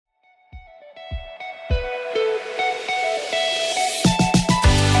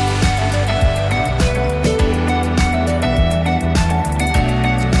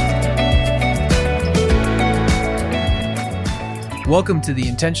Welcome to the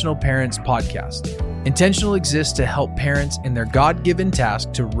Intentional Parents Podcast. Intentional exists to help parents in their God-given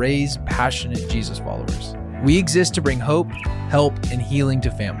task to raise passionate Jesus followers. We exist to bring hope, help, and healing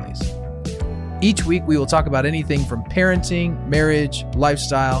to families. Each week, we will talk about anything from parenting, marriage,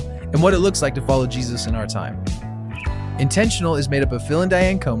 lifestyle, and what it looks like to follow Jesus in our time. Intentional is made up of Phil and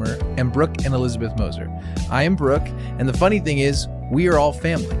Diane Comer and Brooke and Elizabeth Moser. I am Brooke, and the funny thing is, we are all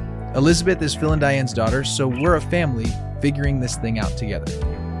family. Elizabeth is Phil and Diane's daughter, so we're a family figuring this thing out together.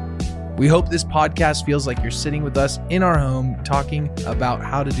 We hope this podcast feels like you're sitting with us in our home talking about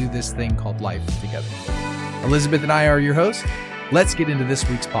how to do this thing called life together. Elizabeth and I are your hosts. Let's get into this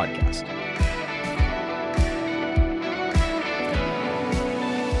week's podcast.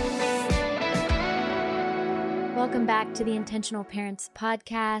 Welcome back to the Intentional Parents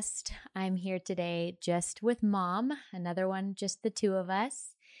Podcast. I'm here today just with Mom, another one, just the two of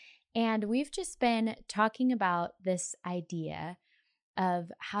us. And we've just been talking about this idea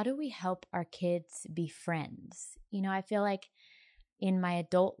of how do we help our kids be friends? You know, I feel like in my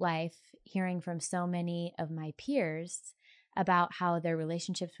adult life, hearing from so many of my peers about how their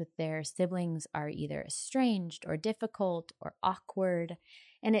relationships with their siblings are either estranged or difficult or awkward.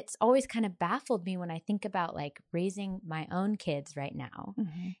 And it's always kind of baffled me when I think about like raising my own kids right now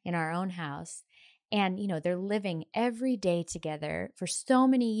in our own house. And, you know, they're living every day together for so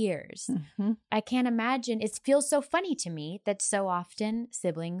many years. I can't imagine. It feels so funny to me that so often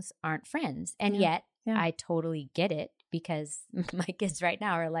siblings aren't friends. And yet I totally get it because my kids right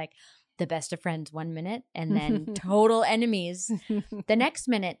now are like the best of friends one minute and then total enemies the next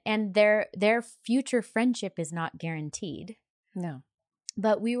minute. And their future friendship is not guaranteed. No.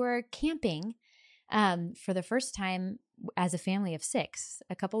 But we were camping for the first time as a family of 6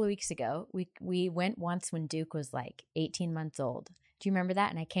 a couple of weeks ago. We went once when Duke was like 18 months old. Do you remember that?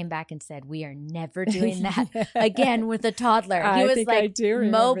 And I came back and said, we are never doing that again with a toddler. He was like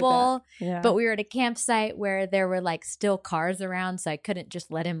mobile, but we were at a campsite where there were like still cars around. So I couldn't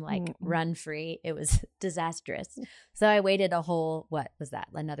just let him like run free. It was disastrous. So I waited a whole, what was that?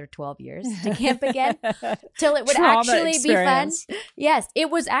 Another 12 years to camp again till it would actually be fun. Yes, it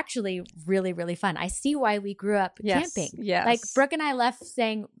was actually really, really fun. I see why we grew up camping. Yes. Like Brooke and I left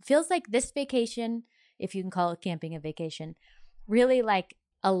saying, feels like this vacation, if you can call it camping a vacation, really like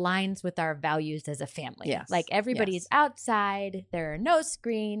aligns with our values as a family. Yes. Like everybody's outside. There are no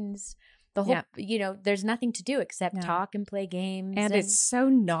screens. The whole, you know, there's nothing to do except talk and play games. And it's so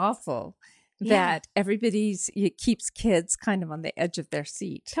novel that it keeps kids kind of on the edge of their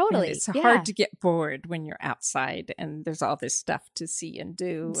seat. Totally. And it's hard to get bored when you're outside and there's all this stuff to see and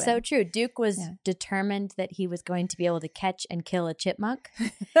do. So true. Duke was determined that he was going to be able to catch and kill a chipmunk.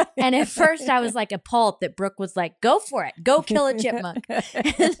 And at first I was like appalled that Brooke was like, go for it. Go kill a chipmunk.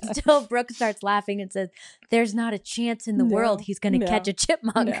 Until Brooke starts laughing and says, there's not a chance in the world he's going to catch a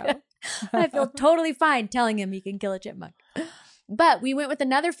chipmunk. I feel totally fine telling him he can kill a chipmunk. But we went with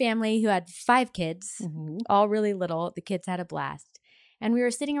another family who had 5 kids, all really little. The kids had a blast. And we were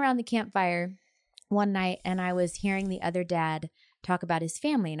sitting around the campfire one night, and I was hearing the other dad talk about his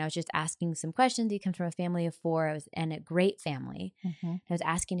family. And I was just asking some questions. He comes from a family of 4 and a great family. I was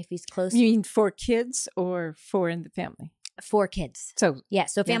asking if he's close. You mean 4 kids or 4 in the family? 4 kids. So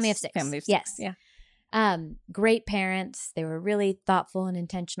family of 6. Family of 6, yes. Yeah. Great parents. They were really thoughtful and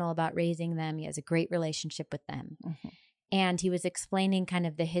intentional about raising them. He has a great relationship with them. And he was explaining kind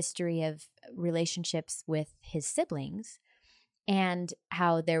of the history of relationships with his siblings and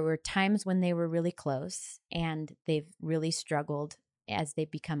how there were times when they were really close and they've really struggled as they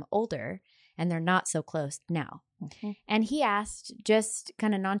become older and they're not so close now. And he asked, just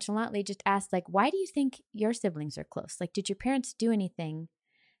kind of nonchalantly, like, why do you think your siblings are close? Like, did your parents do anything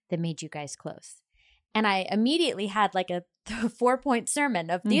that made you guys close? And I immediately had like a 4-point sermon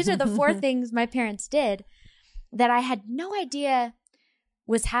of these are the 4 things my parents did that I had no idea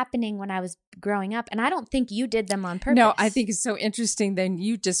was happening when I was growing up. And I don't think you did them on purpose. No, I think it's so interesting. Then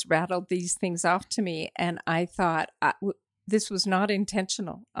you just rattled these things off to me. And I thought this was not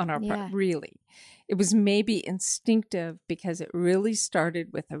intentional on our part, really. It was maybe instinctive because it really started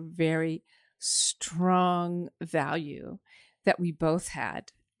with a very strong value that we both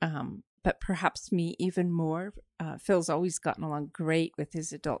had. But perhaps me even more. Phil's always gotten along great with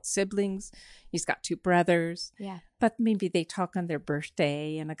his adult siblings. He's got 2 brothers. But maybe they talk on their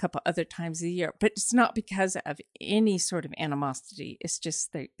birthday and a couple other times a year. But it's not because of any sort of animosity. It's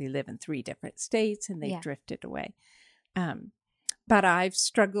just they live in 3 different states and they've drifted away. But I've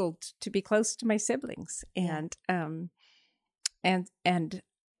struggled to be close to my siblings. And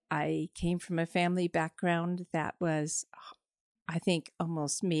I came from a family background that was I think,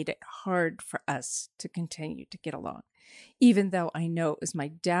 almost made it hard for us to continue to get along, even though I know it was my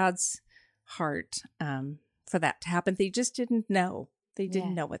dad's heart for that to happen. They just didn't know. They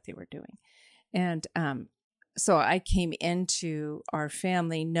didn't know what they were doing. And so I came into our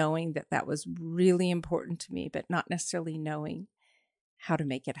family knowing that that was really important to me, but not necessarily knowing how to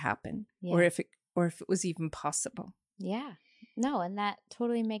make it happen or if it was even possible. Yeah. No, and that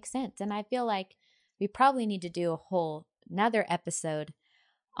totally makes sense. And I feel like we probably need to do another episode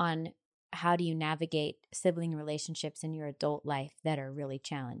on how do you navigate sibling relationships in your adult life that are really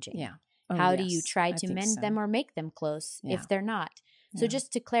challenging. Yeah. How do you try to mend them or make them close if they're not? So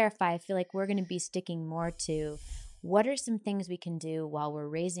just to clarify, I feel like we're going to be sticking more to what are some things we can do while we're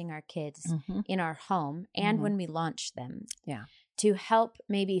raising our kids in our home and when we launch them to help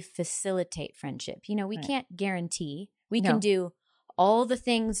maybe facilitate friendship. You know, we can't guarantee. We can do all the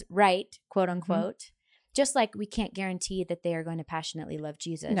things right, quote unquote, just like we can't guarantee that they are going to passionately love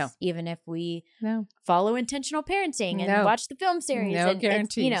Jesus, even if we follow intentional parenting and watch the film series. No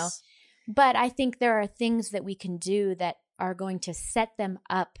guarantees. You know, but I think there are things that we can do that are going to set them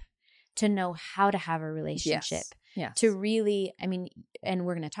up to know how to have a relationship. Yes. To really, I mean, and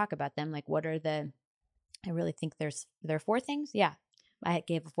we're going to talk about them. Like, what are I really think there are 4 things. Yeah. I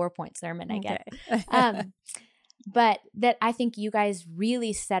gave a 4-point sermon, I guess. But that I think you guys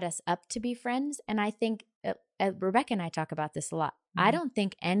really set us up to be friends. And I think Rebecca and I talk about this a lot. I don't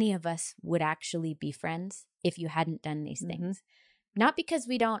think any of us would actually be friends if you hadn't done these things. Not because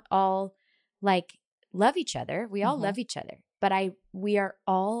we don't all love each other. We all love each other, but we are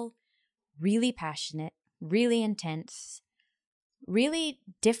all really passionate, really intense, really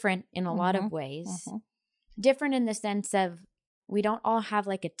different in a lot of ways. Different in the sense of we don't all have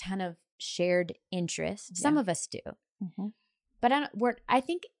a ton of shared interests. Some of us do. But I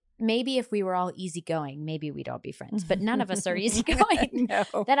think maybe if we were all easygoing, maybe we'd all be friends, but none of us are easygoing.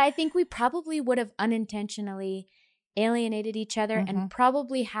 That I think we probably would have unintentionally alienated each other and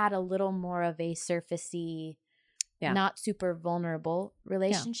probably had a little more of a surfacey, not super vulnerable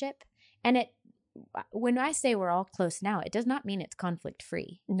relationship. And when I say we're all close now, it does not mean it's conflict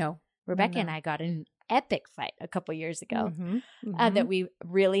free. No. Rebecca and I got in an epic fight a couple years ago that we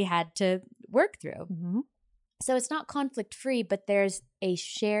really had to work through. So it's not conflict free, but there's a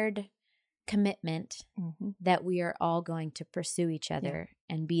shared commitment that we are all going to pursue each other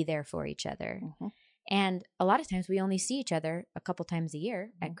and be there for each other. And a lot of times we only see each other a couple times a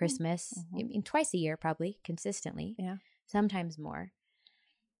year at Christmas. I mean, twice a year, probably consistently. Yeah. Sometimes more.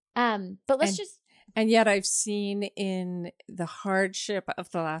 But and yet I've seen in the hardship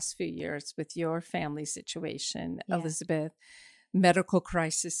of the last few years with your family situation, Elizabeth, medical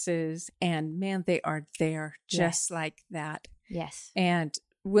crises, and man, they are there just like that. Yes. And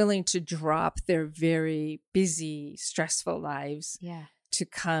willing to drop their very busy, stressful lives to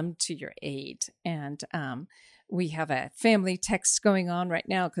come to your aid. And we have a family text going on right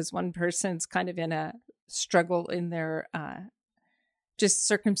now because one person's kind of in a struggle in their just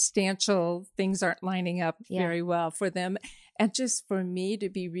circumstantial things aren't lining up very well for them. And just for me to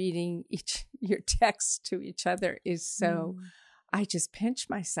be reading your texts to each other is so, I just pinch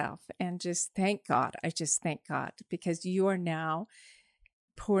myself and just thank God. I just thank God because you are now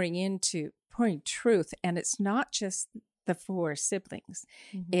pouring truth. And it's not just the 4 siblings.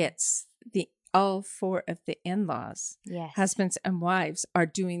 It's all 4 of the in-laws, husbands and wives are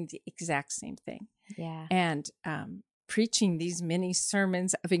doing the exact same thing. Yeah. And, preaching these many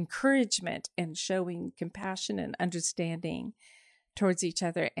sermons of encouragement and showing compassion and understanding towards each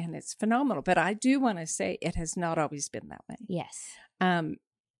other. And it's phenomenal. But I do want to say it has not always been that way. Yes.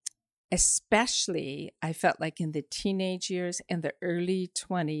 Especially, I felt like in the teenage years and the early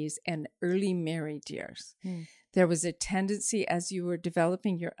 20s and early married years, there was a tendency as you were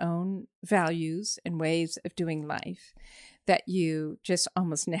developing your own values and ways of doing life that you just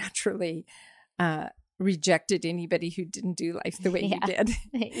almost naturally rejected anybody who didn't do life the way you did.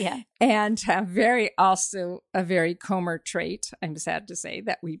 And also a very Comer trait, I'm sad to say,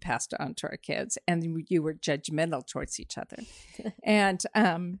 that we passed on to our kids. And you were judgmental towards each other. And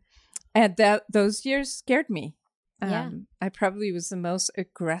those years scared me. I probably was the most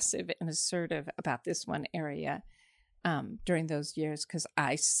aggressive and assertive about this one area during those years because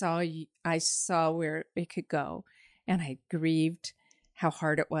I saw where it could go. And I grieved how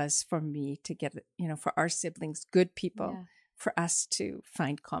hard it was for me to get, for our siblings, good people, for us to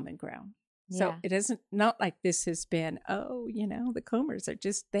find common ground. So it isn't not like this has been, the Comers are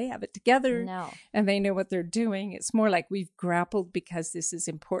they have it together and they know what they're doing. It's more like we've grappled because this is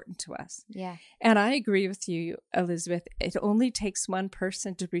important to us. Yeah. And I agree with you, Elizabeth. It only takes one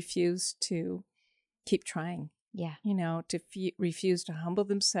person to refuse to keep trying Yeah. To refuse to humble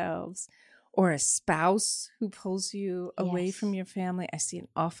themselves, or a spouse who pulls you away from your family. I see an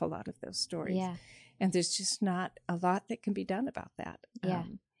awful lot of those stories. Yeah. And there's just not a lot that can be done about that. Yeah.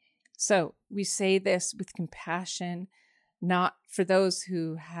 So we say this with compassion, not for those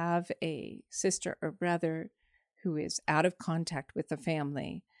who have a sister or brother who is out of contact with the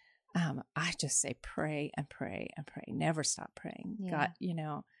family. I just say pray and pray and pray. Never stop praying. Yeah.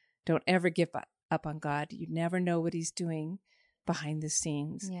 God, don't ever give up on God. You never know what he's doing behind the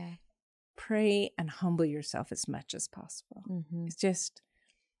scenes. Yeah. Pray and humble yourself as much as possible. Mm-hmm. It's just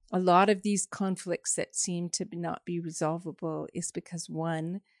a lot of these conflicts that seem to not be resolvable is because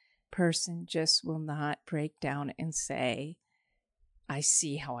one person just will not break down and say, I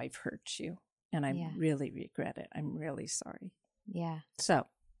see how I've hurt you and I really regret it. I'm really sorry. Yeah. So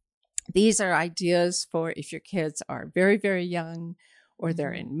these are ideas for if your kids are very, very young or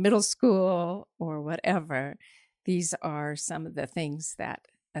they're in middle school or whatever. These are some of the things that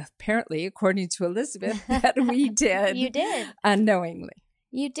apparently, according to Elizabeth, that we did. You did. Unknowingly.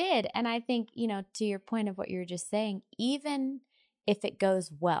 You did. And I think, to your point of what you were just saying, even if it goes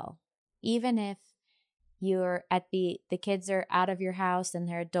well, even if you're at the kids are out of your house and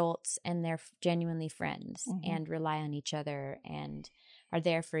they're adults and they're genuinely friends and rely on each other and are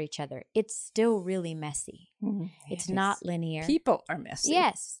there for each other, it's still really messy. It's not linear. People are messy.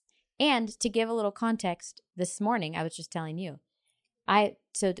 Yes. And to give a little context, this morning, I was just telling you,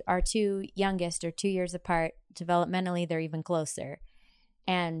 so our two youngest are 2 years apart. Developmentally, they're even closer.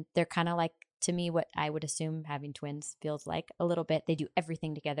 And they're kind of like, to me, what I would assume having twins feels like a little bit. They do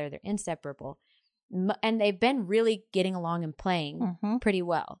everything together. They're inseparable. And they've been really getting along and playing pretty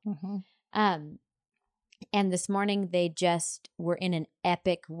well. And this morning, they just were in an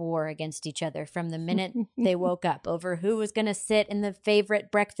epic war against each other from the minute they woke up over who was going to sit in the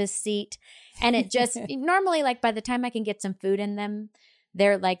favorite breakfast seat. And it just, normally, like by the time I can get some food in them,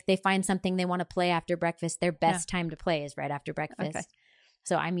 they're like, they find something they want to play after breakfast. Their best time to play is right after breakfast. Okay.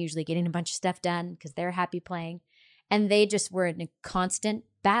 So I'm usually getting a bunch of stuff done because they're happy playing. And they just were in a constant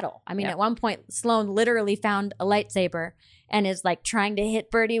battle. I mean, at one point, Sloan literally found a lightsaber and is like trying to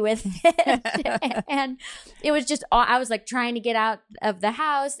hit Birdie with it. And it was just, I was like trying to get out of the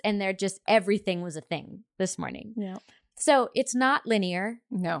house and everything was a thing this morning. Yeah. So it's not linear.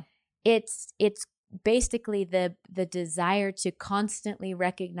 No. It's basically the desire to constantly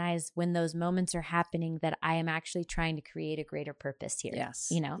recognize when those moments are happening that I am actually trying to create a greater purpose here. Yes.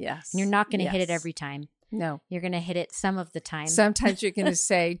 Yes. And you're not going to hit it every time. No. You're going to hit it some of the time. Sometimes you're going to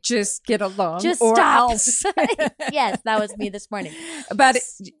say, just get along just or stop. else. Yes, that was me this morning. But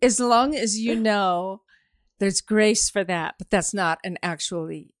as long as there's grace for that, but that's not an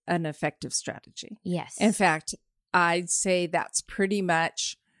effective strategy. Yes. In fact, I'd say that's pretty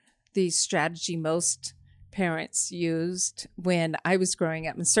much the strategy most parents used when I was growing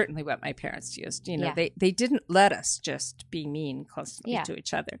up, and certainly what my parents used. They didn't let us just be mean constantly to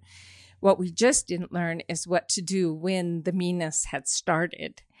each other. What we just didn't learn is what to do when the meanness had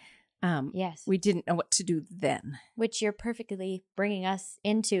started. Yes. We didn't know what to do then. Which you're perfectly bringing us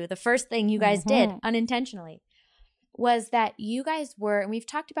into. The first thing you guys did unintentionally was that you guys were, and we've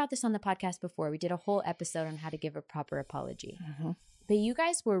talked about this on the podcast before. We did a whole episode on how to give a proper apology. But you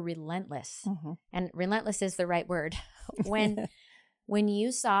guys were relentless. And relentless is the right word. When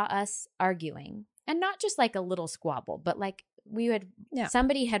you saw us arguing, and not just like a little squabble, but like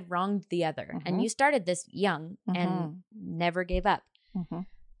somebody had wronged the other. And you started this young and never gave up.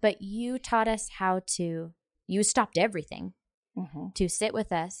 But you taught us you stopped everything to sit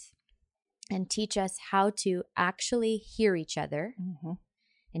with us and teach us how to actually hear each other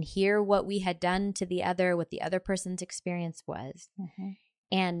and hear what we had done to the other, what the other person's experience was,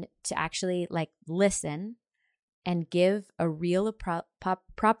 and to actually like listen and give a real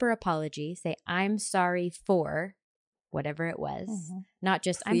proper apology. Say, I'm sorry for whatever it was. Not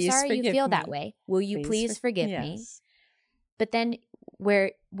just, I'm sorry you feel that way. Will you please forgive me? But then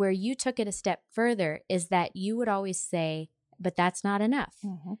where you took it a step further is that you would always say, but that's not enough.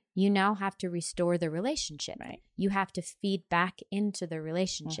 You now have to restore the relationship. Right. You have to feed back into the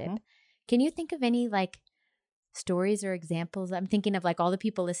relationship. Can you think of any like stories or examples? I'm thinking of like all the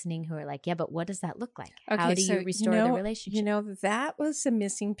people listening who are like, yeah, but what does that look like? Okay, how do you restore the relationship? That was a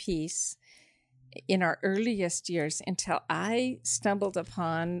missing piece in our earliest years until I stumbled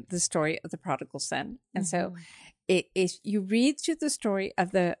upon the story of the prodigal son. And so if you read through the story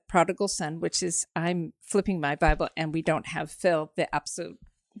of the prodigal son, which is, I'm flipping my Bible and we don't have Phil,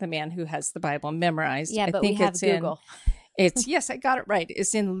 the man who has the Bible memorized. Yeah, but we have Google. Yes, I got it right.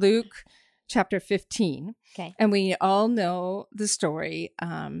 It's in Luke chapter 15. Okay. And we all know the story.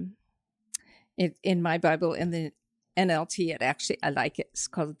 In my Bible, in the NLT, I like it. It's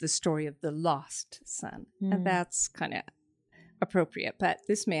called The Story of the Lost Son. And that's kind of appropriate. But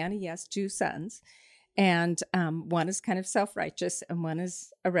this man, he has 2 sons. And one is kind of self-righteous and one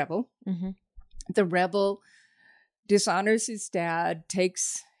is a rebel. The rebel dishonors his dad,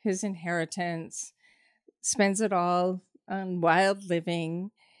 takes his inheritance, spends it all on wild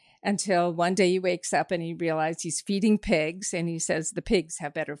living, until one day he wakes up and he realizes he's feeding pigs, and he says, the pigs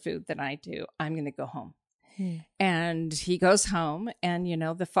have better food than I do. I'm going to go home. And he goes home, and,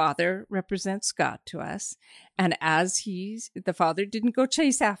 the father represents God to us. And the father didn't go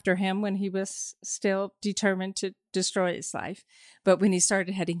chase after him when he was still determined to destroy his life. But when he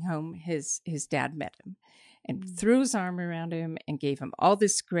started heading home, his dad met him and threw his arm around him and gave him all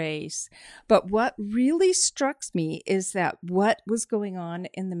this grace. But what really struck me is that what was going on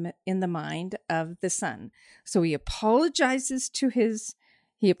in the mind of the son. So he apologizes to his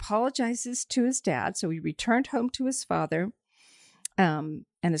dad. So he returned home to his father. And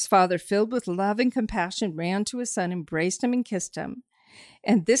his father, filled with love and compassion, ran to his son, embraced him and kissed him.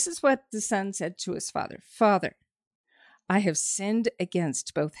 And this is what the son said to his father. Father, I have sinned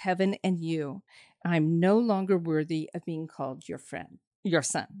against both heaven and you. I'm no longer worthy of being called your son.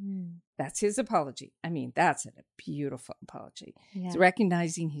 That's his apology. I mean, that's a beautiful apology. Yeah. He's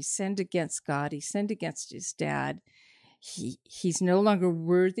recognizing he sinned against God. He sinned against his dad. He's no longer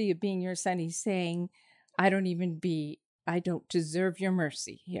worthy of being your son. He's saying, I don't deserve your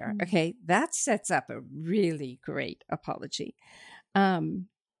mercy here. Okay. That sets up a really great apology. And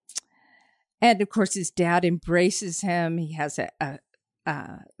of course, his dad embraces him. He has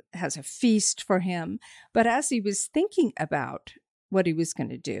a feast for him. But as he was thinking about what he was going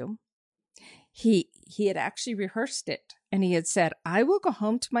to do, he had actually rehearsed it. And he had said, I will go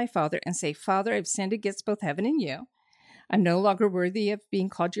home to my father and say, Father, I've sinned against both heaven and you. I'm no longer worthy of being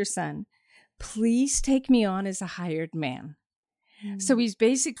called your son. Please take me on as a hired man. So he's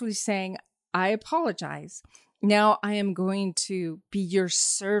basically saying, I apologize. Now I am going to be your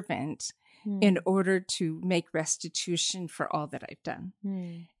servant in order to make restitution for all that I've done.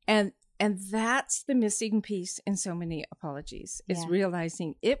 And that's the missing piece in so many apologies, is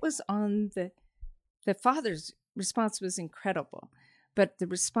realizing it was on the father's response was incredible, but the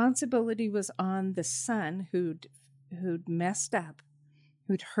responsibility was on the son who'd messed up,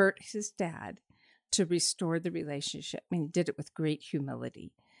 who'd hurt his dad, to restore the relationship. I mean, he did it with great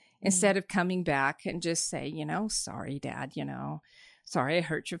humility. Instead of coming back and just say, sorry, Dad, sorry I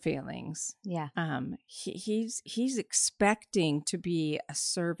hurt your feelings. Yeah. He's expecting to be a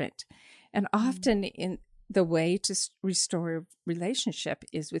servant. And often in the way to restore a relationship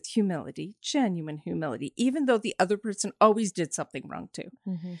is with humility, genuine humility, even though the other person always did something wrong too.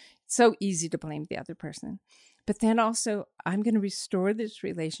 It's so easy to blame the other person. But then also, I'm going to restore this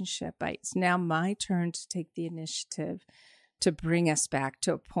relationship. It's now my turn to take the initiative to bring us back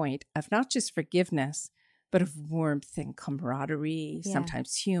to a point of not just forgiveness, but of warmth and camaraderie,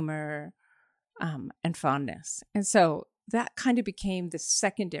 sometimes humor, and fondness. And so that kind of became the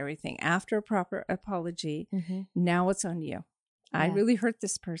secondary thing. After a proper apology, now it's on you. I really hurt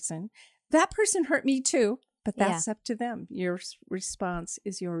this person. That person hurt me too, but that's up to them. Your response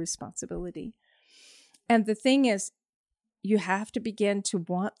is your responsibility. And the thing is, you have to begin to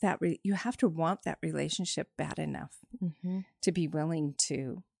want that. You have to want that relationship bad enough to be willing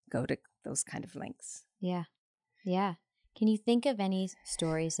to go to those kind of lengths. Yeah. Yeah. Can you think of any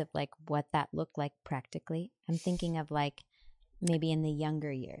stories of like what that looked like practically? I'm thinking of like maybe in the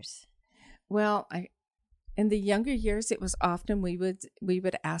younger years. Well, in the younger years, it was often we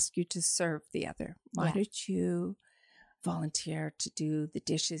would ask you to serve the other. Why don't you volunteer to do the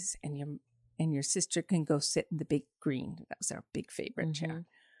dishes, and your sister can go sit in the big green. That was our big favorite chair.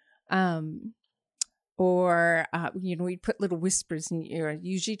 Or we'd put little whispers in your ear,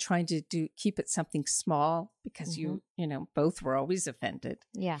 usually trying to keep it something small because you both were always offended.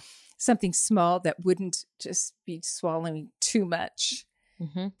 Yeah. Something small that wouldn't just be swallowing too much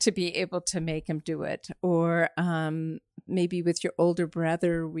to be able to make him do it. Or maybe with your older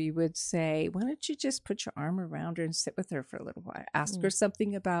brother, we would say, why don't you just put your arm around her and sit with her for a little while? Ask her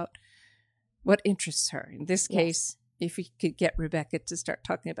something about what interests her. In this case, if we could get Rebecca to start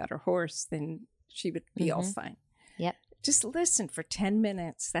talking about her horse, then she would be all fine. Yep. Just listen for 10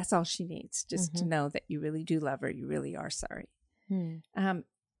 minutes. That's all she needs, just to know that you really do love her. You really are sorry.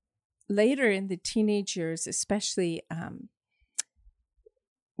 Later in the teenage years, especially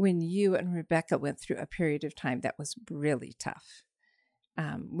when you and Rebecca went through a period of time that was really tough.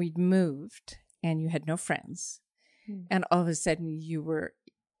 We'd moved and you had no friends. And all of a sudden you were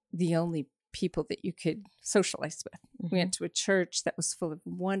the only people that you could socialize with. We went to a church that was full of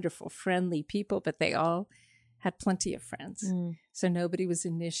wonderful, friendly people, but they all had plenty of friends. So nobody was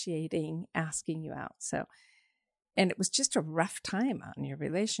initiating, asking you out. So, and it was just a rough time on your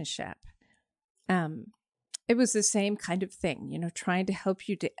relationship. It was the same kind of thing, you know, trying to help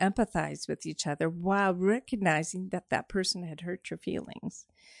you to empathize with each other while recognizing that that person had hurt your feelings.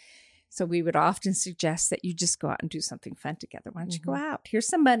 So we would often suggest that you just go out and do something fun together. Why don't you go out? Here's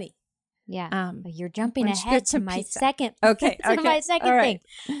some money. Yeah. You're jumping ahead to my second, okay. my second thing.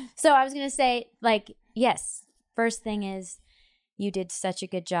 So I was going to say, like, yes, first thing is you did such a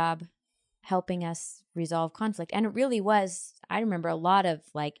good job helping us resolve conflict. And it really was, I remember a lot of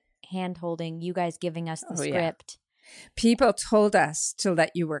like hand holding, you guys giving us the script. Yeah. People told us to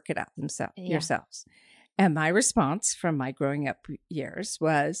let you work it out yourselves. And my response from my growing up years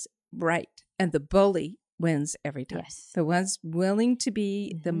was, right. And the bully wins every time. Yes. The ones willing to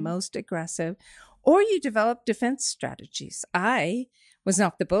be the most aggressive, or you develop defense strategies. I was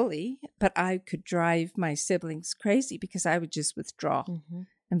not the bully, but I could drive my siblings crazy because I would just withdraw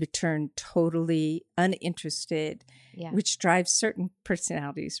and return totally uninterested, which drives certain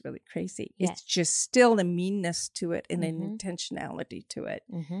personalities really crazy. Yeah. It's just still a meanness to it and an intentionality to it.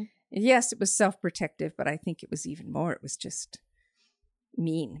 Yes, it was self-protective, but I think it was even more. It was just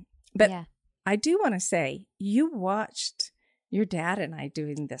mean. But I do want to say, you watched your dad and I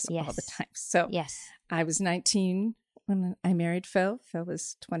doing this all the time. So I was 19 when I married Phil. Phil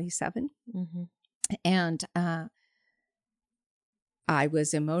was 27. And I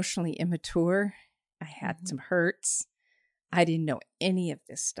was emotionally immature. I had some hurts. I didn't know any of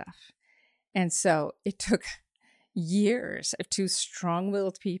this stuff. And so it took years of two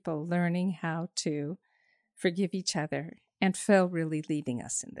strong-willed people learning how to forgive each other. And Phil really leading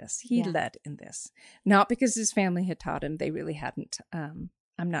us in this. He led in this. Not because his family had taught him. They really hadn't. I'm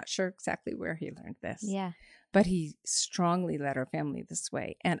not sure exactly where he learned this. Yeah. But he strongly led our family this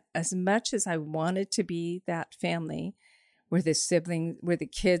way. And as much as I wanted to be that family where the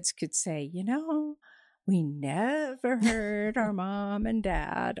kids could say, you know, we never heard our mom and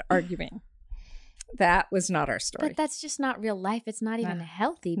dad arguing. That was not our story. But that's just not real life. It's not even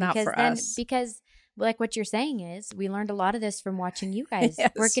healthy. Not for us. Because like what you're saying is, we learned a lot of this from watching you guys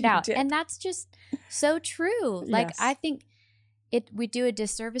work it out. And that's just so true. Like, I think we do a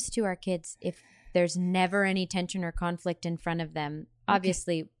disservice to our kids if there's never any tension or conflict in front of them.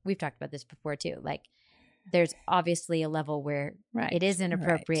 Obviously, we've talked about this before too. Like, there's obviously a level where it is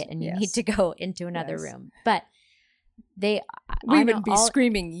inappropriate and you need to go into another room. But we wouldn't be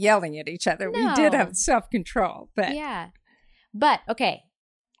screaming, yelling at each other. No. We did have self-control. But But, okay.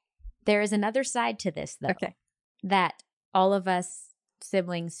 There is another side to this, though, that all of us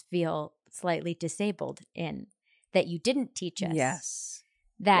siblings feel slightly disabled in, that you didn't teach us.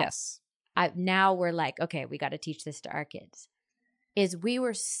 Yes. Now we're like, okay, we got to teach this to our kids. Is we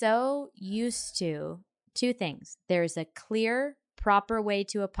were so used to two things. There's a clear, proper way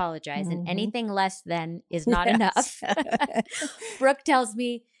to apologize, and anything less than is not enough. Brooke tells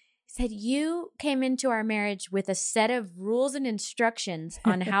me, said, you came into our marriage with a set of rules and instructions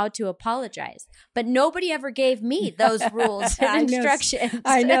on how to apologize, but nobody ever gave me those rules and instructions.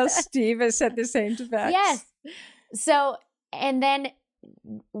 I know Steve has said the same to Bex. Yes. So, and then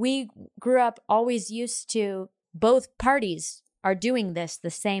we grew up always used to both parties are doing this the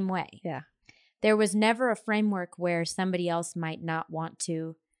same way. Yeah. There was never a framework where somebody else might not want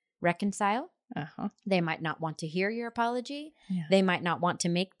to reconcile. They might not want to hear your apology. They might not want to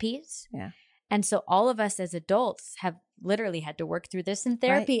make peace. And so all of us as adults have literally had to work through this in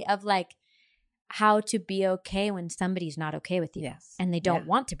therapy of like how to be okay when somebody's not okay with you. And they don't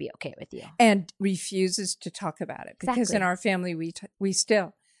want to be okay with you. And refuses to talk about it. Because in our family, we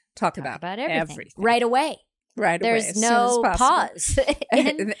still talk about everything. Right away. There's no pause.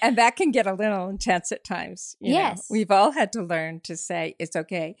 and that can get a little intense at times. You know? We've all had to learn to say it's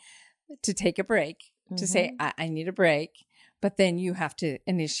okay to take a break, to say, I need a break, but then you have to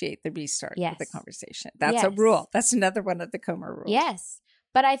initiate the restart of the conversation. That's a rule. That's another one of the Comer rules. Yes.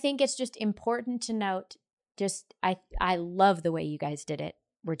 But I think it's just important to note, I love the way you guys did it.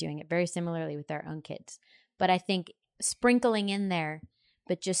 We're doing it very similarly with our own kids. But I think sprinkling in there,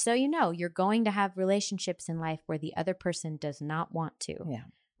 but just so you know, you're going to have relationships in life where the other person does not want to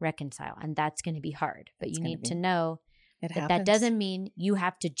reconcile. And that's going to be hard. But you need to know that doesn't mean you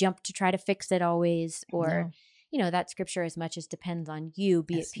have to jump to try to fix it always, or, you know, that scripture, as much as depends on you,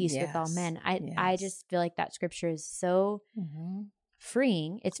 be at peace with all men. I just feel like that scripture is so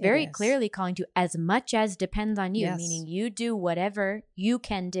freeing. It's very clearly calling to as much as depends on you, meaning you do whatever you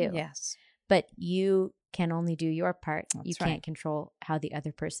can do. But you can only do your part. You right. can't control how the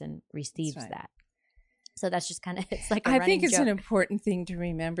other person receives that. So that's just kind of, it's like a I running think it's joke. an important thing to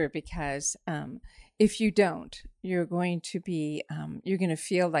remember, because if you don't, you're going to be, you're going to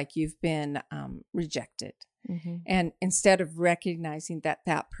feel like you've been rejected. Mm-hmm. And instead of recognizing that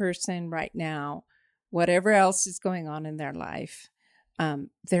that person right now, whatever else is going on in their life,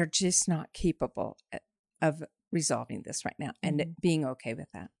 they're just not capable of resolving this right now, and being okay with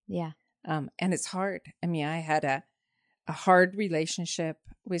that. Yeah. And it's hard. I mean, I had a hard relationship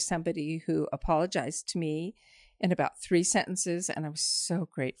with somebody who apologized to me in about 3 sentences, and I was so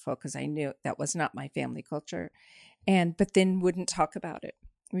grateful, because I knew that was not my family culture, but then wouldn't talk about it.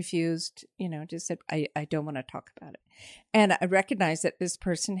 Refused, just said, I don't want to talk about it. And I recognized that this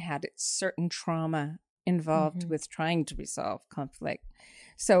person had certain trauma involved with trying to resolve conflict.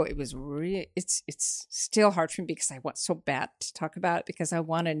 So it was it's still hard for me, because I want so bad to talk about it, because I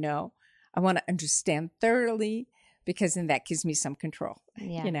want to know, I want to understand thoroughly, because then that gives me some control.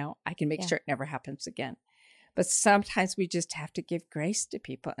 Yeah. I can make sure it never happens again. But sometimes we just have to give grace to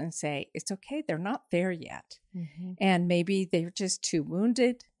people and say, it's okay, they're not there yet. Mm-hmm. And maybe they're just too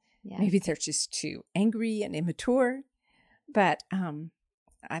wounded. Yeah. Maybe they're just too angry and immature. But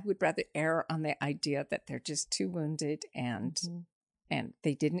I would rather err on the idea that they're just too wounded, and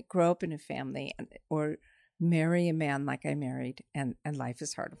they didn't grow up in a family, or marry a man like I married, and life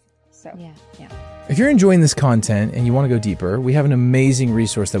is hard. So, yeah. If you're enjoying this content and you want to go deeper, we have an amazing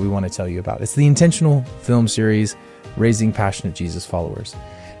resource that we want to tell you about. It's the intentional film series, Raising Passionate Jesus Followers.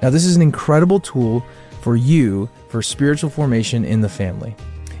 Now, this is an incredible tool for you for spiritual formation in the family.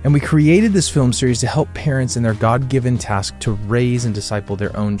 And we created this film series to help parents in their God-given task to raise and disciple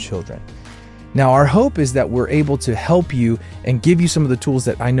their own children. Now, our hope is that we're able to help you and give you some of the tools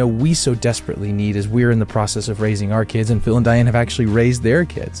that I know we so desperately need as we're in the process of raising our kids, and Phil and Diane have actually raised their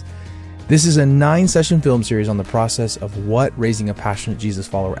kids. This is a 9-session film series on the process of what raising a passionate Jesus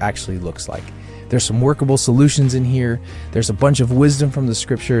follower actually looks like. There's some workable solutions in here. There's a bunch of wisdom from the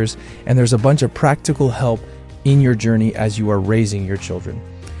scriptures, and there's a bunch of practical help in your journey as you are raising your children.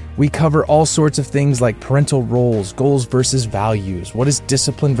 We cover all sorts of things like parental roles, goals versus values. What is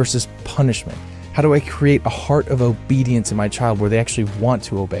discipline versus punishment? How do I create a heart of obedience in my child where they actually want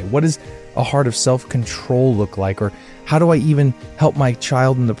to obey? What does a heart of self-control look like? Or how do I even help my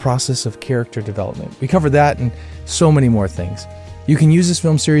child in the process of character development? We cover that and so many more things. You can use this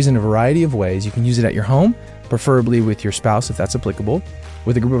film series in a variety of ways. You can use it at your home, preferably with your spouse if that's applicable,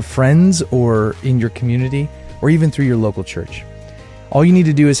 with a group of friends, or in your community, or even through your local church. All you need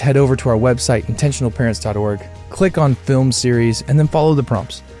to do is head over to our website, intentionalparents.org, click on film series, and then follow the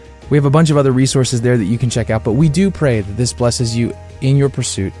prompts. We have a bunch of other resources there that you can check out, but we do pray that this blesses you in your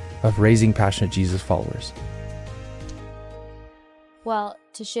pursuit of raising passionate Jesus followers. Well,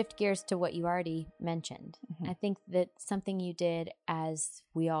 to shift gears to what you already mentioned, I think that something you did as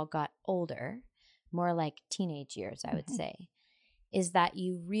we all got older, more like teenage years, I would say, is that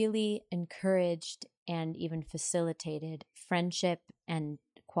you really encouraged and even facilitated friendship and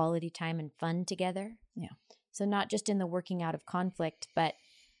quality time and fun together. Yeah. So not just in the working out of conflict, but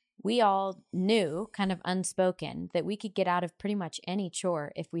we all knew, kind of unspoken, that we could get out of pretty much any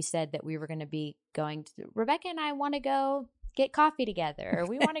chore if we said that we were going to be going to, Rebecca and I want to go get coffee together, or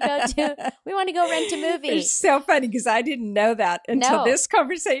we want to go rent a movie. It's so funny because I didn't know that until this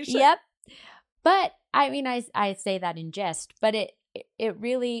conversation. Yep. But I mean, I say that in jest, but it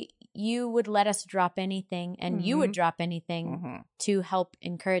really, you would let us drop anything, and you would drop anything to help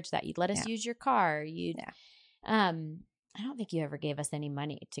encourage that. You'd let us use your car. I don't think you ever gave us any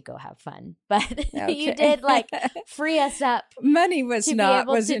money to go have fun, but you did free us up. Money was in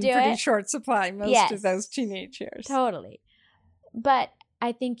pretty short supply most of those teenage years. Totally. But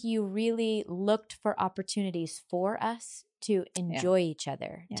I think you really looked for opportunities for us to enjoy each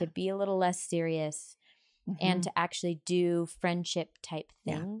other, to be a little less serious, and to actually do friendship type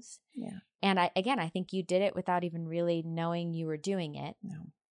things. Yeah. And I think you did it without even really knowing you were doing it. No.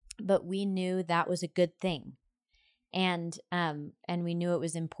 But we knew that was a good thing. And we knew it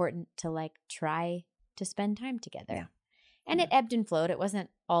was important to try to spend time together. Yeah. And it ebbed and flowed. It wasn't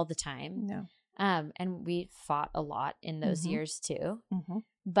all the time. No. And we fought a lot in those years too.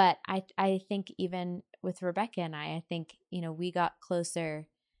 But I think even with Rebecca and I think, we got closer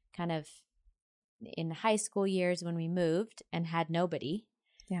kind of in high school years when we moved and had nobody.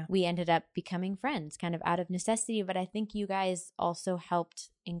 Yeah. We ended up becoming friends kind of out of necessity. But I think you guys also helped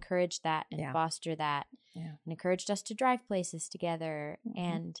encourage that and foster that and encouraged us to drive places together.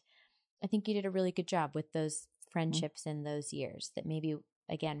 And I think you did a really good job with those friendships in those years that maybe,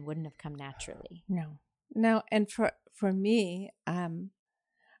 again, wouldn't have come naturally. No. And for me,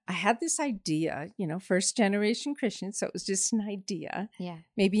 I had this idea, first generation Christian, so it was just an idea,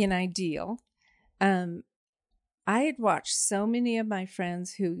 maybe an ideal. I had watched so many of my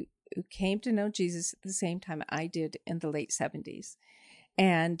friends who came to know Jesus at the same time I did in the late 70s,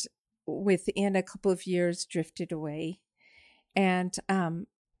 and within a couple of years drifted away. And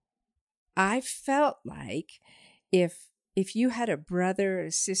I felt like if you had a brother,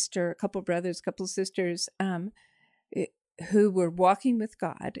 a sister, a couple of brothers, a couple of sisters who were walking with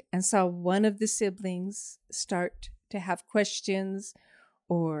God and saw one of the siblings start to have questions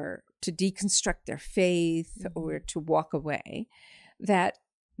or to deconstruct their faith or to walk away, that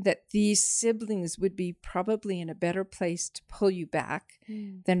these siblings would be probably in a better place to pull you back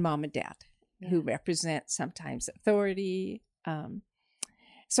than mom and dad, who represent sometimes authority.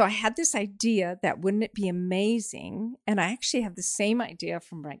 So I had this idea that wouldn't it be amazing? And I actually have the same idea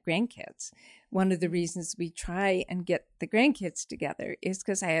from my grandkids. One of the reasons we try and get the grandkids together is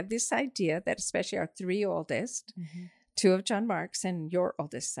because I have this idea that especially our three oldest, two of John Mark's and your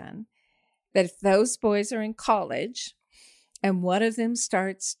oldest son, that if those boys are in college and one of them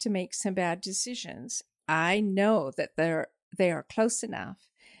starts to make some bad decisions, I know that they are close enough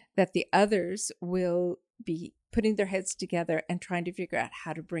that the others will be putting their heads together and trying to figure out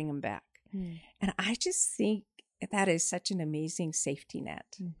how to bring them back. And I just think that is such an amazing safety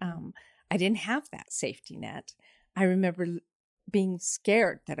net. I didn't have that safety net. I remember being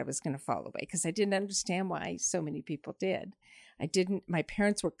scared that I was going to fall away because I didn't understand why so many people did. My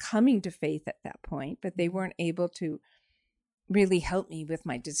parents were coming to faith at that point, but they weren't able to really help me with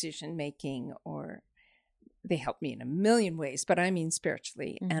my decision making, or they helped me in a million ways, but I mean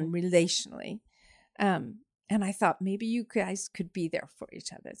spiritually and relationally. And I thought maybe you guys could be there for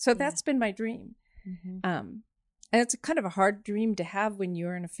each other. So that's been my dream. And it's a kind of a hard dream to have when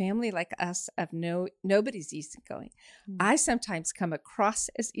you're in a family like us of nobody's easygoing. I sometimes come across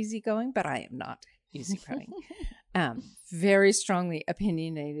as easygoing, but I am not easygoing. Very strongly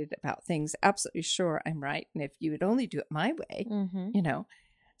opinionated about things. Absolutely sure I'm right. And if you would only do it my way,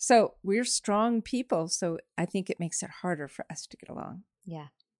 So we're strong people. So I think it makes it harder for us to get along. Yeah.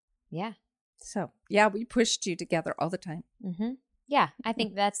 Yeah. So, yeah, we pushed you together all the time. Yeah, I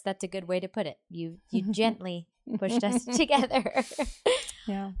think that's a good way to put it. You gently pushed us together.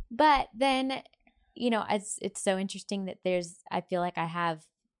 Yeah. But then, it's so interesting that I feel like I have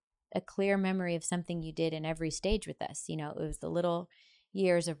a clear memory of something you did in every stage with us. It was the little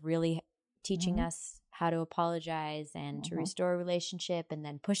years of really teaching us how to apologize and to restore a relationship, and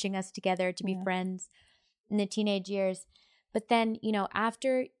then pushing us together to be friends in the teenage years. But then,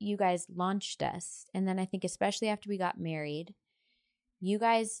 after you guys launched us, and then I think especially after we got married, you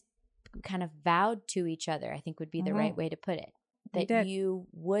guys kind of vowed to each other, I think would be the right way to put it, that you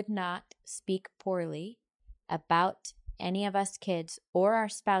would not speak poorly about any of us kids or our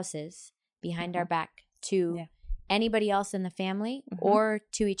spouses behind our back to anybody else in the family or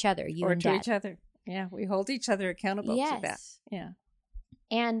to each other, you or and to Dad. each other. Yeah, we hold each other accountable to that. Yeah.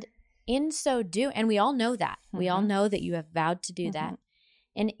 And in so doing, and we all know that. We all know that you have vowed to do that.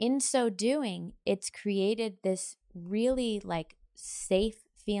 And in so doing, it's created this really safe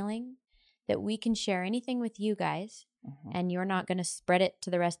feeling that we can share anything with you guys and you're not going to spread it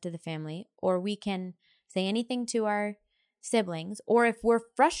to the rest of the family, or we can say anything to our siblings, or if we're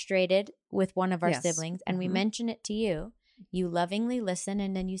frustrated with one of our siblings and we mention it to you, you lovingly listen,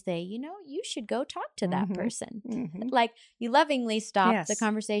 and then you say, you should go talk to that person. You lovingly stop the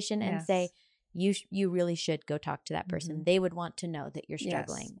conversation and say, you really should go talk to that person. They would want to know that you're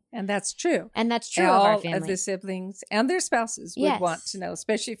struggling. And that's true. And that's true all of our family. Of the siblings and their spouses would want to know,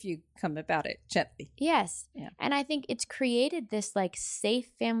 especially if you come about it gently. Yes. Yeah. And I think it's created this safe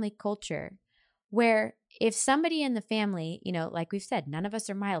family culture where if somebody in the family, like we've said, none of us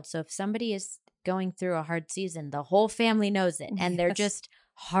are mild. So if somebody is going through a hard season, the whole family knows it, and they're just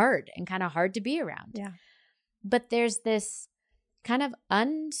hard and kind of hard to be around. Yeah. But there's this kind of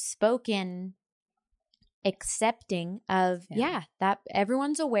unspoken accepting of, that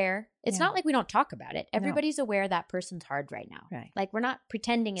everyone's aware. It's not like we don't talk about it. Everybody's aware that person's hard right now. Right. We're not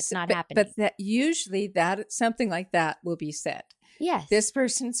pretending it's not happening. But that usually something like that will be said. Yes. This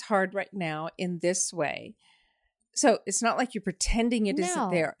person's hard right now in this way. So it's not like you're pretending it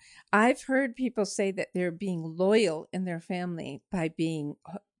isn't there. I've heard people say that they're being loyal in their family by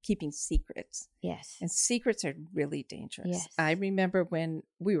keeping secrets. Yes. And secrets are really dangerous. Yes. I remember when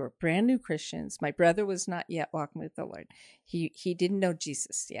we were brand new Christians, my brother was not yet walking with the Lord. He didn't know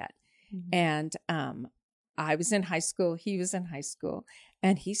Jesus yet. And I was in high school. He was in high school.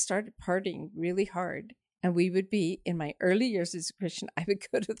 And he started partying really hard. And we would be, in my early years as a Christian, I would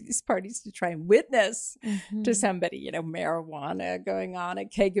go to these parties to try and witness to somebody, marijuana going on, a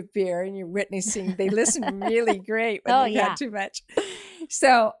keg of beer, and you're witnessing. They listen really great when they've had too much.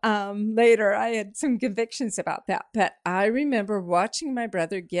 So later I had some convictions about that. But I remember watching my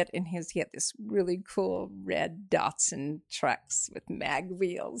brother he had this really cool red Datsun trucks with mag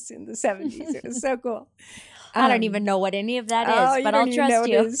wheels in the 70s. It was so cool. I don't even know what any of that is, but I'll trust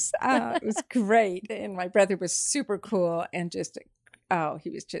you. It was great. And my brother was super cool and he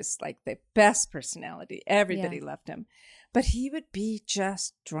was just like the best personality. Everybody loved him. But he would be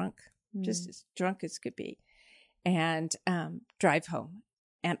just drunk, just as drunk as could be, and drive home.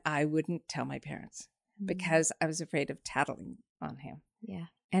 And I wouldn't tell my parents because I was afraid of tattling on him. Yeah.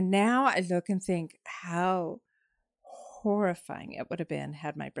 And now I look and think how horrifying it would have been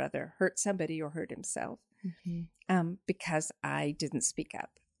had my brother hurt somebody or hurt himself. Because I didn't speak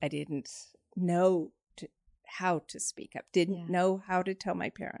up. I didn't know how to speak up, didn't know how to tell my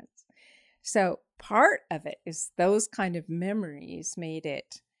parents. So part of it is those kind of memories made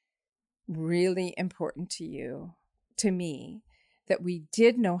it really important to me, that we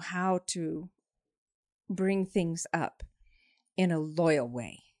did know how to bring things up in a loyal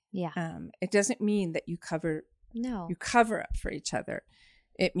way. Yeah. It doesn't mean that you cover up for each other.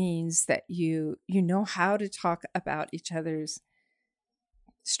 It means that you know how to talk about each other's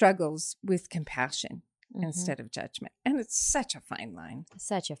struggles with compassion instead of judgment. And it's such a fine line.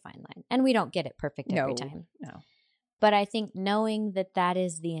 Such a fine line. And we don't get it perfect every time. No. But I think knowing that that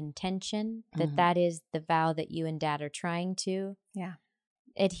is the intention, that is the vow that you and Dad are trying to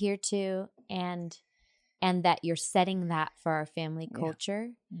adhere to, and that you're setting that for our family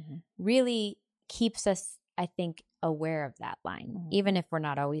culture really keeps us, I think, aware of that line, even if we're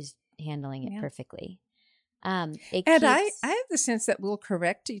not always handling it perfectly. I have the sense that we'll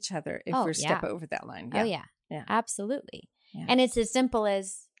correct each other if we step over that line. Yeah. Oh, yeah. Absolutely. Yeah. And it's as simple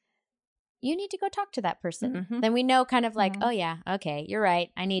as, you need to go talk to that person. Then we know kind of like, oh yeah, okay, you're right.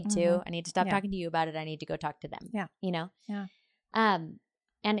 I need to stop talking to you about it. I need to go talk to them. Yeah. Yeah.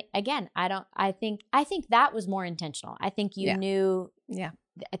 And again, I think that was more intentional. I think you knew. Yeah.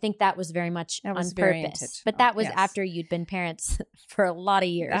 I think that was very much on purpose. But that was after you'd been parents for a lot of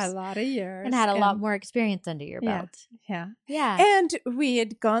years. And had a lot more experience under your belt. Yeah. Yeah. And we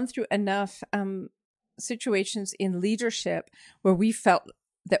had gone through enough situations in leadership where we felt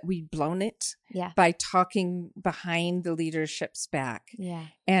that we'd blown it by talking behind the leadership's back. Yeah.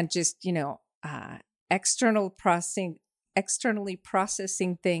 And just, externally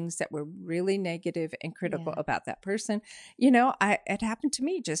processing things that were really negative and critical about that person. It happened to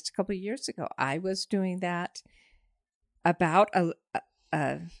me just a couple of years ago. I was doing that about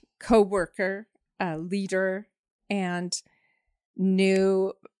a coworker, a leader, and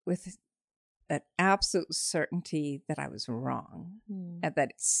knew with an absolute certainty that I was wrong, and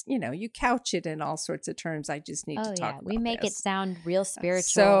that it's, you couch it in all sorts of terms. I just need to talk about we make this. It sound real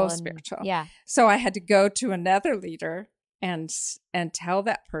spiritual. So spiritual. Yeah. So I had to go to another leader and tell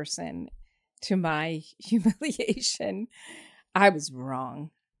that person, to my humiliation, I was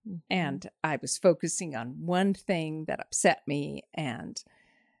wrong. And I was focusing on one thing that upset me, and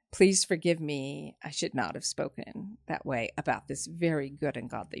please forgive me. I should not have spoken that way about this very good and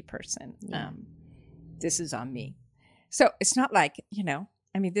godly person. Yeah. This is on me. So it's not like,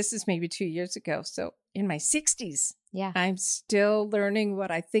 this is maybe 2 years ago. So in my 60s, I'm still learning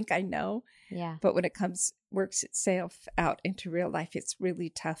what I think I know. Yeah. But when it works itself out into real life, it's really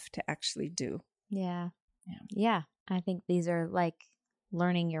tough to actually do. Yeah. Yeah. I think these are like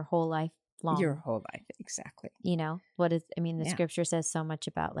learning your whole life long. Your whole life. Exactly. The scripture says so much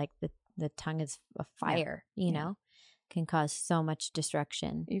about like the tongue is a fire, can cause so much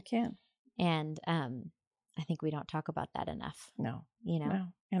destruction. You can. And I think we don't talk about that enough. No. No.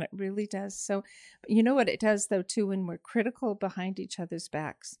 And it really does. So, you know what it does though too, when we're critical behind each other's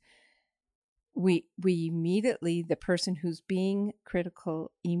backs, we immediately, the person who's being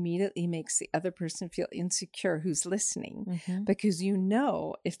critical immediately makes the other person feel insecure who's listening, because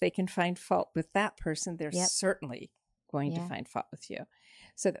if they can find fault with that person, they're certainly going to find fault with you.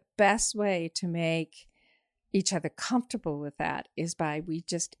 So the best way to make each other comfortable with that is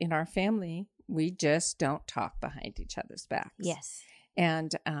in our family, we just don't talk behind each other's backs. Yes.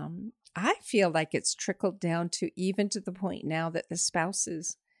 And I feel like it's trickled down to the point now that the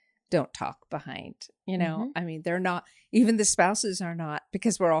spouses don't talk behind, they're not, even the spouses are not,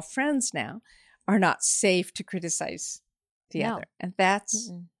 because we're all friends now, are not safe to criticize the other. And that's,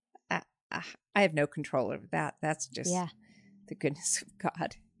 I have no control over that. That's just the goodness of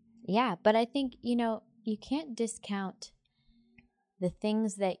God. Yeah. But I think, you can't discount the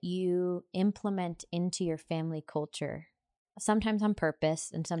things that you implement into your family culture, sometimes on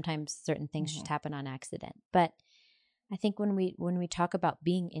purpose and sometimes certain things just happen on accident. But I think when we talk about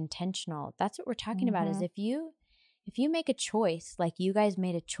being intentional, that's what we're talking about is if you make a choice, like you guys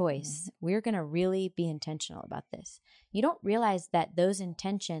made a choice, we're going to really be intentional about this. You don't realize that those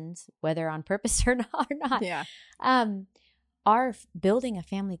intentions, whether on purpose or not, are building a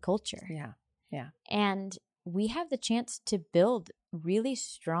family culture. Yeah. Yeah. And we have the chance to build really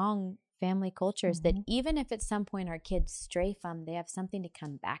strong family cultures that even if at some point our kids stray from, they have something to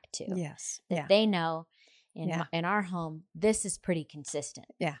come back to. Yes. That they know in our home, this is pretty consistent.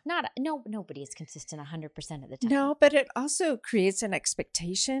 Yeah. Nobody is consistent 100% of the time. No, but it also creates an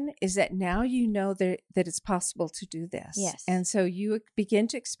expectation is that now you know that it's possible to do this. Yes. And so you begin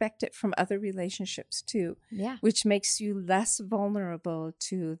to expect it from other relationships too. Yeah. Which makes you less vulnerable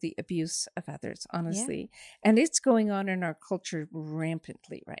to the abuse of others, honestly. Yeah. And it's going on in our culture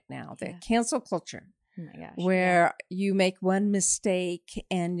rampantly right now. The cancel culture. Oh my gosh. Where you make one mistake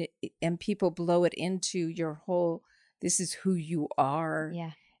and people blow it into your whole, this is who you are.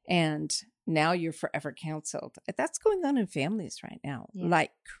 Yeah. And now you're forever canceled. That's going on in families right now,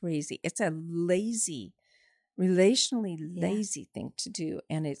 like crazy. It's a relationally lazy thing to do.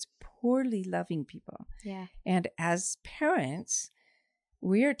 And it's poorly loving people. Yeah. And as parents,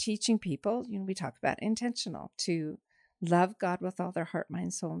 we are teaching people, we talk about intentional, to love God with all their heart,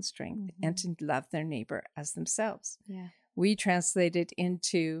 mind, soul, and strength, and to love their neighbor as themselves. Yeah. We translate it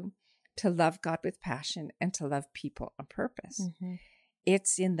into to love God with passion and to love people on purpose.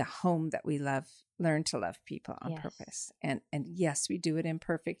 It's in the home that we learn to love people on purpose. And yes, we do it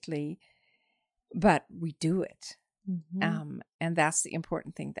imperfectly, but we do it. And that's the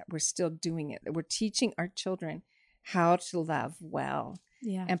important thing, that we're still doing it, that we're teaching our children how to love well.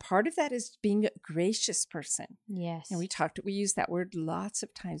 Yeah. And part of that is being a gracious person. Yes. And we use that word lots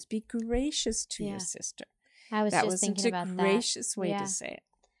of times. Be gracious to your sister. I was just thinking about that. That was a gracious way to say it.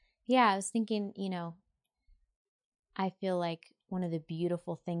 Yeah, I was thinking, I feel like one of the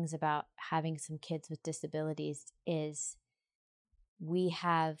beautiful things about having some kids with disabilities is we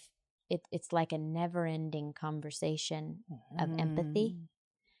have, it's like a never-ending conversation of empathy,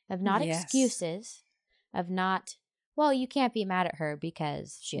 of not excuses, of not, well, you can't be mad at her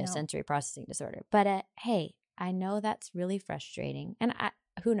because she has sensory processing disorder. But hey, I know that's really frustrating. And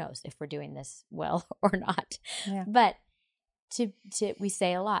who knows if we're doing this well or not. Yeah. But we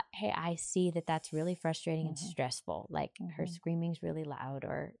say a lot, hey, I see that that's really frustrating and stressful. Like her screaming's really loud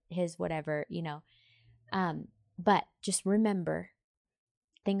or his whatever, But just remember,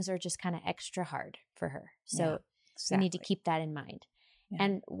 things are just kind of extra hard for her. So we need to keep that in mind. Yeah.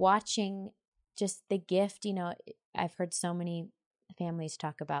 And watching just the gift, I've heard so many families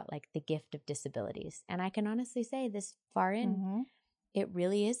talk about like the gift of disabilities. And I can honestly say this far in, it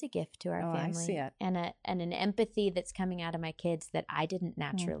really is a gift to our family. I see it. And an empathy that's coming out of my kids that I didn't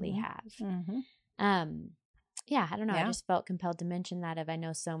naturally have. Yeah, I don't know. I just felt compelled to mention that I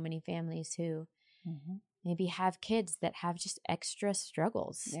know so many families who maybe have kids that have just extra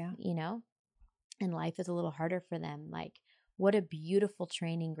struggles, and life is a little harder for them. Like, what a beautiful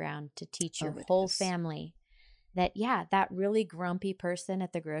training ground to teach your whole family that, that really grumpy person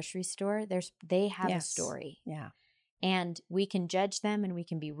at the grocery store, they have a story. Yeah. And we can judge them and we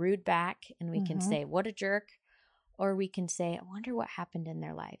can be rude back and we can say, what a jerk. Or we can say, I wonder what happened in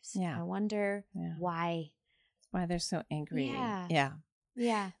their lives. Yeah. I wonder why they're so angry. Yeah.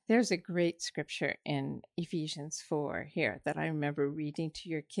 Yeah. There's a great scripture in Ephesians 4 here that I remember reading to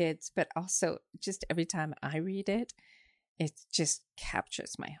your kids, but also just every time I read it, it just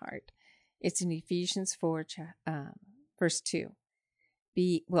captures my heart. It's in Ephesians 4, verse 2.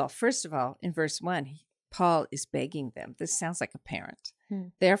 First of all, in verse 1, Paul is begging them. This sounds like a parent.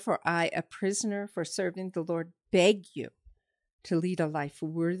 Therefore, I, a prisoner for serving the Lord, beg you to lead a life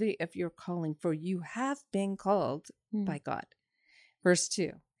worthy of your calling, for you have been called by God. Verse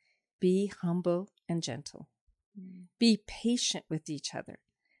 2, be humble and gentle. Be patient with each other,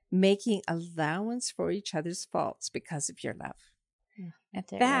 making allowance for each other's faults because of your love. And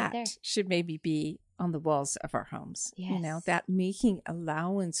that should maybe be on the walls of our homes. Yes. That making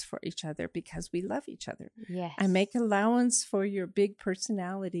allowance for each other because we love each other. Yes. I make allowance for your big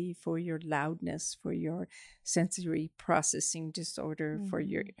personality, for your loudness, for your sensory processing disorder, for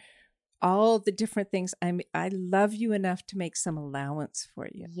your all the different things. I love you enough to make some allowance for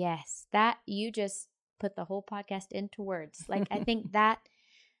you. Yes. That you just put the whole podcast into words. Like, I think that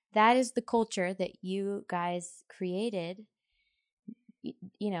is the culture that you guys created,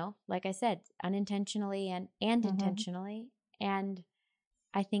 like I said, unintentionally and intentionally. And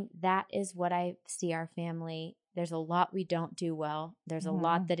I think that is what I see our family There's a lot we don't do well. There's a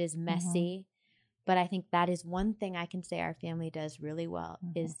lot that is messy. But I think that is one thing I can say our family does really well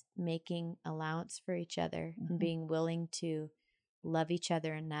is making allowance for each other and being willing to love each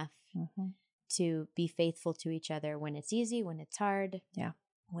other enough to be faithful to each other when it's easy, when it's hard,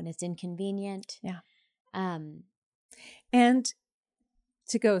 when it's inconvenient. And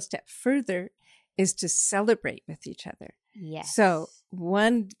to go a step further is to celebrate with each other. Yes. So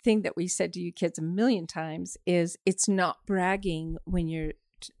one thing that we said to you kids a million times is it's not bragging when you're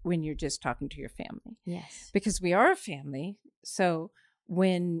just talking to your family. Yes. Because we are a family. So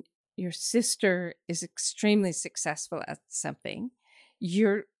when your sister is extremely successful at something,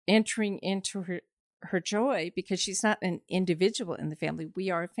 you're entering into her joy because she's not an individual in the family. We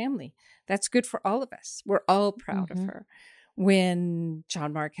are a family. That's good for all of us. We're all proud of her. When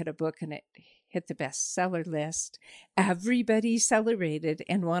John Mark had a book and it hit the bestseller list, everybody celebrated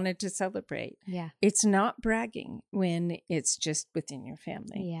and wanted to celebrate. Yeah. It's not bragging when it's just within your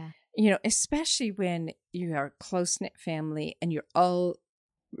family. Yeah. You know, especially when you are a close-knit family and you're all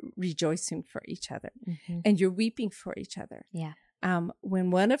rejoicing for each other and you're weeping for each other. Yeah.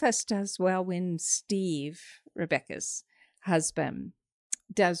 When one of us does well, when Steve, Rebecca's husband,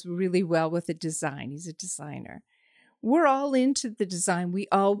 does really well with a design, he's a designer. We're all into the design. We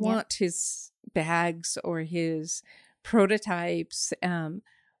all want his bags or his prototypes.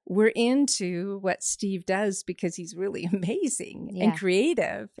 We're into what Steve does because he's really amazing and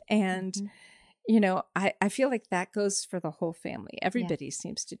creative. And, you know, I feel like that goes for the whole family. Everybody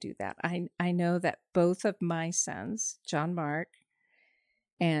seems to do that. I know that both of my sons, John Mark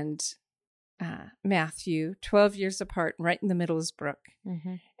and Matthew, 12 years apart, right in the middle is Brooke.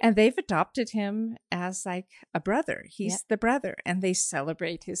 And they've adopted him as like a brother. He's the brother, and they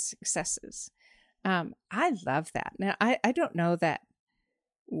celebrate his successes. I love that. Now, I don't know that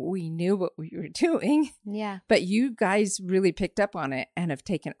we knew what we were doing. Yeah. But you guys really picked up on it and have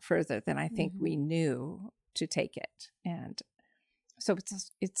taken it further than I think we knew to take it. And so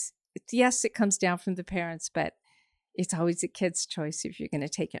it's yes, it comes down from the parents, but it's always a kid's choice if you're going to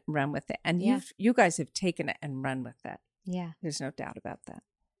take it and run with it. And you guys have taken it and run with it. Yeah. There's no doubt about that.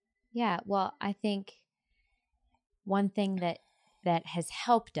 Yeah. Well, I think one thing that has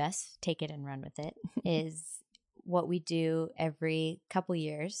helped us take it and run with it is what we do every couple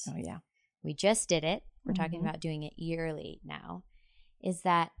years. Oh, yeah. We just did it. We're talking about doing it yearly now. Is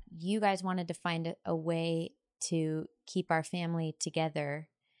that you guys wanted to find a way to keep our family together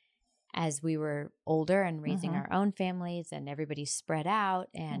as we were older and raising our own families, and everybody's spread out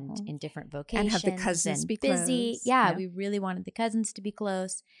and in different vocations. And have the cousins be busy. Close. Yeah, we really wanted the cousins to be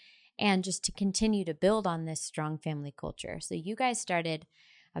close and just to continue to build on this strong family culture. So you guys started,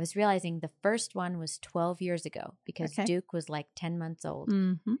 I was realizing the first one was 12 years ago because Duke was like 10 months old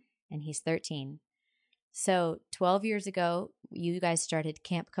and he's 13. So 12 years ago, you guys started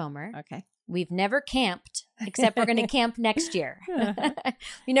Camp Comer. Okay. We've never camped, except we're going to camp next year.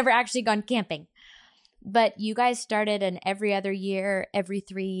 We never actually gone camping. But you guys started an every other year, every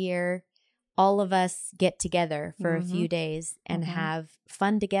 3 year, all of us get together for a few days and have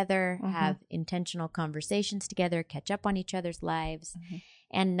fun together, have intentional conversations together, catch up on each other's lives.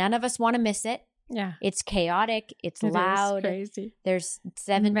 And none of us want to miss it. Yeah. It's chaotic. It's loud. Crazy. There's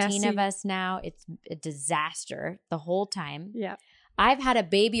 17 of us now. It's a disaster the whole time. Yeah. I've had a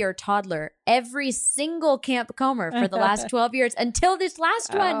baby or toddler every single Camp Comer for the last 12 years until this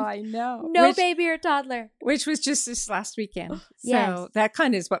last one. Oh, I know. No baby or toddler. Which was just this last weekend. So that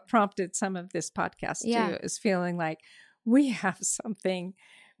kind of is what prompted some of this podcast too, is feeling like we have something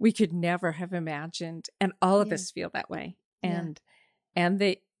we could never have imagined. And all of us feel that way. And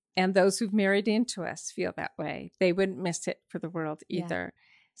those who've married into us feel that way. They wouldn't miss it for the world either.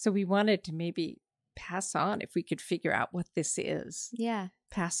 So we wanted to maybe pass on, if we could figure out what this is. Yeah.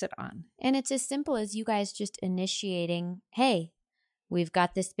 Pass it on. And it's as simple as you guys just initiating, hey, we've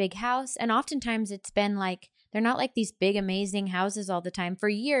got this big house. And oftentimes it's been like, they're not like these big, amazing houses all the time. For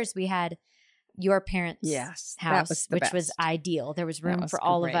years, we had your parents' house, which was ideal. There was room for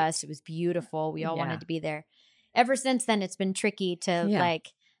all of us. It was beautiful. We all wanted to be there. Ever since then, it's been tricky to like,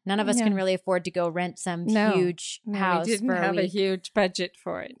 none of us can really afford to go rent some huge house. We didn't have a huge budget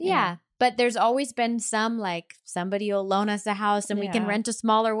for it. Yeah. But there's always been some, like, somebody will loan us a house and we can rent a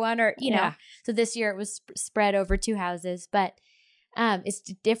smaller one, or, you know. So this year it was spread over 2 houses. But it's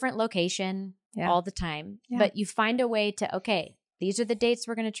a different location all the time. Yeah. But you find a way to, okay, these are the dates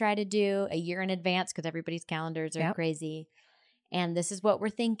we're going to try to do a year in advance because everybody's calendars are crazy. And this is what we're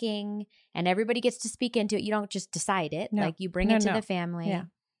thinking. And everybody gets to speak into it. You don't just decide it. No. Like, you bring it to the family. Yeah.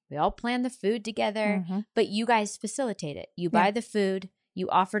 We all plan the food together. But you guys facilitate it. You buy the food. You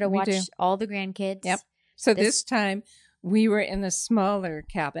offer to watch all the grandkids. Yep. So this time we were in a smaller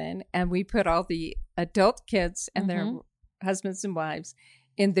cabin, and we put all the adult kids and their husbands and wives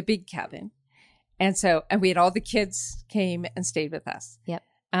in the big cabin. And we had all the kids came and stayed with us. Yep.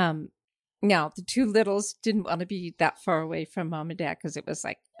 Now, the two littles didn't want to be that far away from mom and dad because it was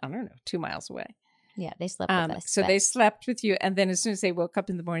like, I don't know, 2 miles away. Yeah, they slept with us. So they slept with you. And then as soon as they woke up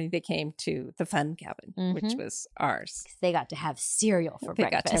in the morning, they came to the fun cabin, which was ours. They got to have cereal for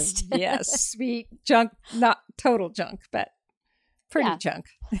breakfast. Yes, sweet junk, not total junk, but pretty junk.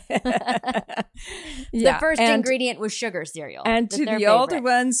 The first ingredient was sugar cereal. And to the older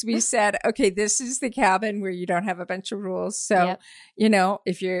ones, we said, okay, this is the cabin where you don't have a bunch of rules. So,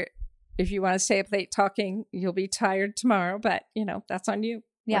 if you want to stay up late talking, you'll be tired tomorrow, but that's on you.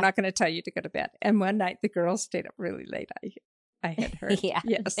 Yeah. We're not going to tell you to go to bed. And one night the girls stayed up really late. I had heard.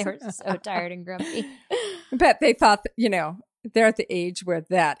 Yes. They were so tired and grumpy. But they thought, they're at the age where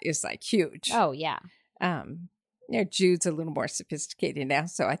that is like huge. Oh, yeah. Jude's a little more sophisticated now.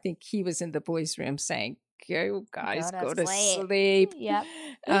 So I think he was in the boys' room saying, go guys, go to sleep. Yep.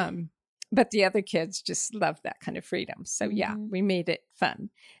 But the other kids just loved that kind of freedom. So we made it fun.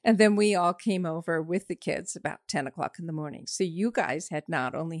 And then we all came over with the kids about 10 o'clock in the morning. So you guys had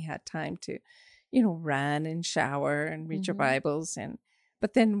not only had time to, run and shower and read your Bibles.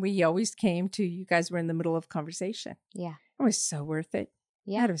 But then we always came to, you guys were in the middle of conversation. Yeah. It was so worth it.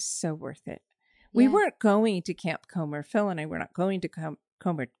 Yeah. That was so worth it. We weren't going to Camp Comer. Phil and I were not going to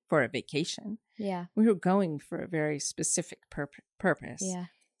Comer for a vacation. Yeah. We were going for a very specific purpose. Yeah.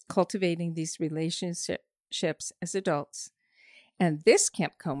 Cultivating these relationships as adults. And this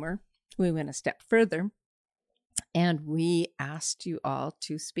Camp Comer, we went a step further, and we asked you all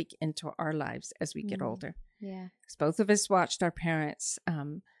to speak into our lives as we get older. Yeah. Because both of us watched our parents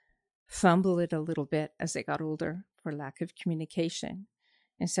fumble it a little bit as they got older for lack of communication.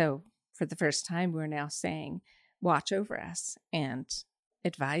 And so for the first time, we're now saying, watch over us and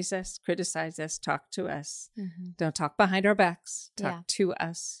advise us, criticize us, talk to us. Don't talk behind our backs. Talk to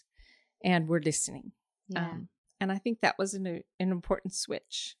us. And we're listening. Yeah. And I think that was an important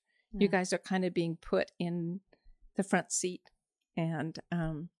switch. Yeah. You guys are kind of being put in the front seat. And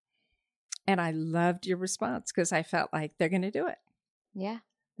I loved your response because I felt like they're going to do it. Yeah.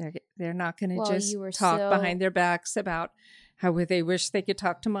 They're not going to just talk behind their backs about how they wish they could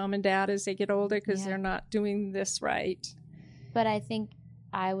talk to mom and dad as they get older because they're not doing this right. But I think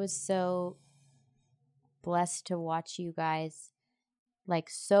I was so blessed to watch you guys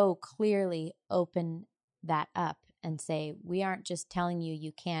so clearly open that up and say, we aren't just telling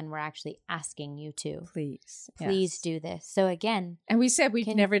you can, we're actually asking you to. Please do this. So again. And we said we've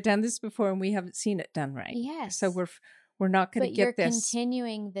never done this before and we haven't seen it done right. Yes. So we're not going to get this. But you're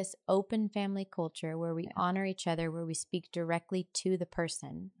continuing this open family culture where we honor each other, where we speak directly to the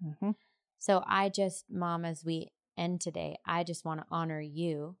person. So Mom, as we end today, I just want to honor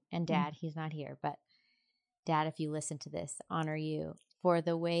you and Dad. He's not here, but Dad, if you listen to this, honor you for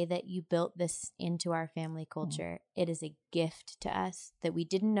the way that you built this into our family culture. It is a gift to us that we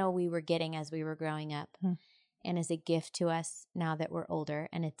didn't know we were getting as we were growing up, and is a gift to us now that we're older.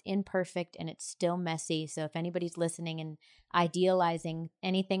 And it's imperfect and it's still messy. So if anybody's listening and idealizing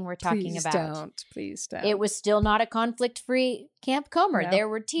anything we're talking about, please don't. It was still not a conflict-free Camp Comer. There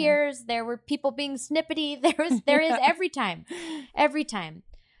were tears. There were people being snippety. There is every time.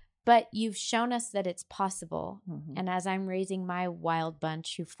 But you've shown us that it's possible. And as I'm raising my wild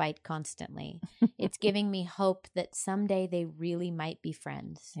bunch who fight constantly, it's giving me hope that someday they really might be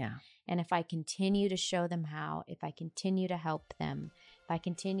friends. Yeah. And if I continue to show them how, if I continue to help them, if I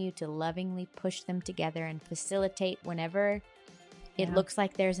continue to lovingly push them together and facilitate whenever it looks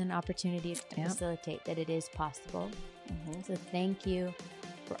like there's an opportunity to facilitate, that it is possible. So thank you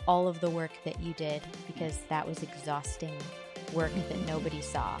for all of the work that you did, because that was exhausting work that nobody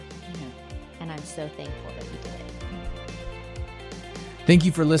saw. And I'm so thankful that you did it. Thank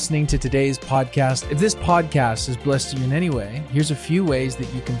you for listening to today's podcast. If this podcast has blessed you in any way, here's a few ways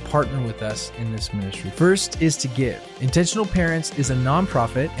that you can partner with us in this ministry. First is to give. Intentional Parents is a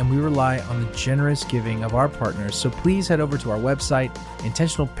nonprofit, and we rely on the generous giving of our partners. So please head over to our website,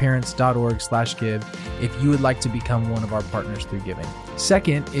 intentionalparents.org/give, if you would like to become one of our partners through giving.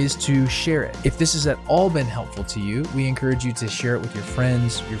 Second is to share it. If this has at all been helpful to you, we encourage you to share it with your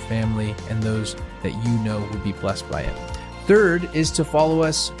friends, your family, and those that you know would be blessed by it. Third is to follow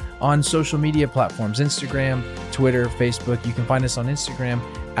us on social media platforms, Instagram, Twitter, Facebook. You can find us on Instagram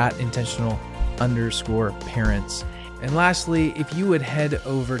at intentional_parents. And lastly, if you would head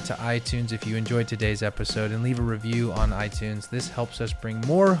over to iTunes if you enjoyed today's episode and leave a review on iTunes, this helps us bring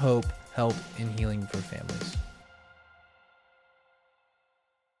more hope, help, and healing for families.